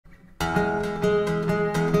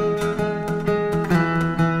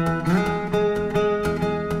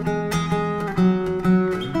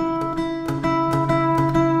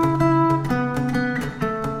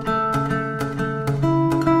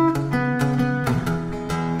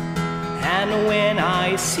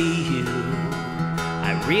see you,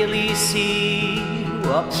 I really see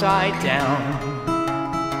you upside down.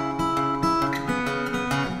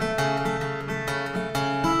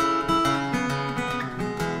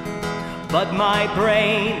 But my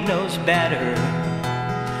brain knows better.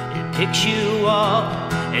 It picks you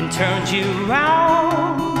up and turns you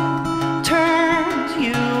round, turns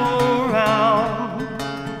you around,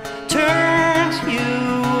 turns you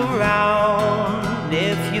around.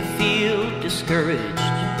 If you feel discouraged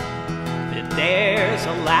that there's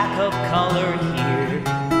a lack of color here,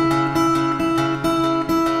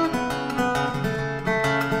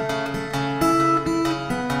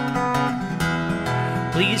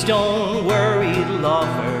 please don't worry,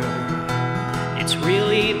 lover. It's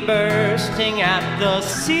really bursting at the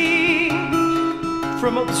seams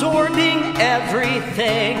from absorbing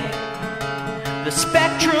everything. The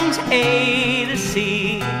spectrum's A to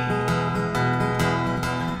C.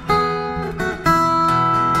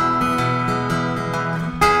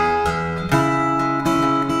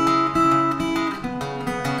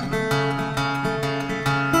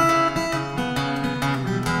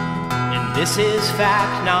 This is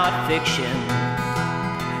fact, not fiction,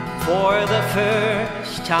 for the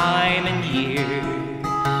first time in years.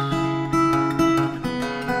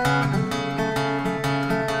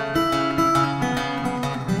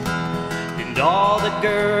 And all the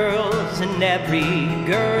girls in every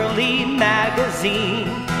girly magazine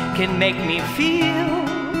can make me feel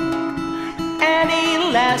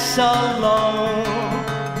any less alone.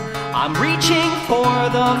 I'm reaching for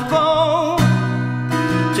the phone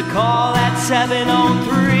to call at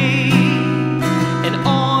 703, and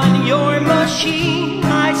on your machine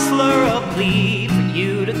I slur a plea for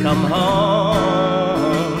you to come home.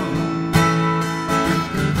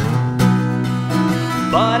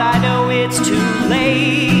 But I know it's too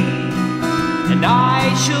late, and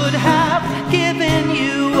I should have given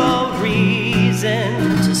you a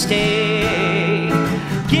reason to stay,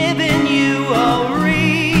 given you a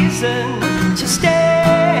reason to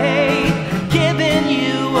stay, given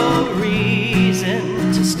you a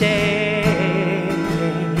reason to stay.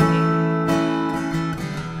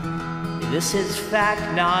 This is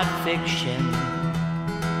fact, not fiction,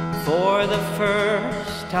 for the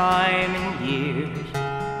first time in years.